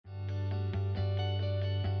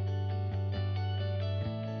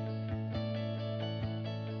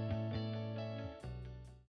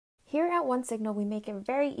Here at OneSignal, we make it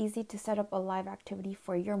very easy to set up a live activity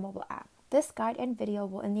for your mobile app. This guide and video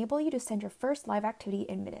will enable you to send your first live activity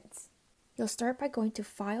in minutes. You'll start by going to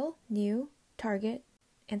File, New, Target,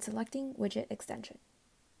 and selecting Widget Extension.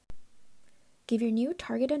 Give your new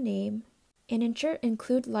target a name and ensure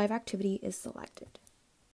Include Live Activity is selected.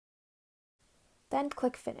 Then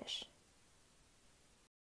click Finish.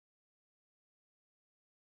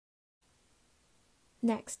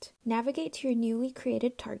 Next, navigate to your newly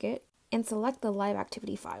created target and select the live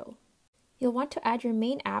activity file. You'll want to add your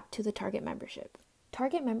main app to the target membership.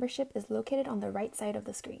 Target membership is located on the right side of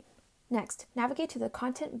the screen. Next, navigate to the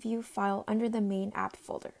Content View file under the main app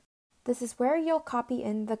folder. This is where you'll copy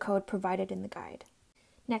in the code provided in the guide.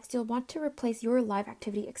 Next, you'll want to replace your live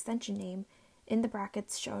activity extension name in the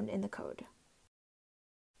brackets shown in the code.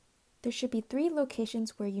 There should be 3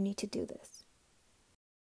 locations where you need to do this.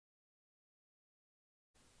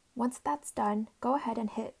 Once that's done, go ahead and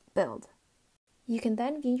hit Build. You can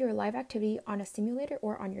then view your live activity on a simulator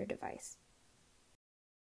or on your device.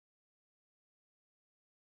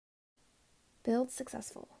 Build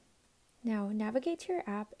successful. Now navigate to your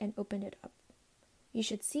app and open it up. You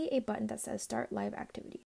should see a button that says Start Live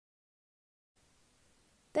Activity.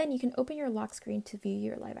 Then you can open your lock screen to view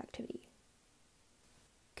your live activity.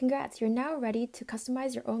 Congrats, you're now ready to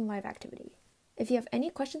customize your own live activity. If you have any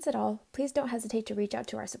questions at all, please don't hesitate to reach out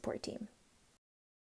to our support team.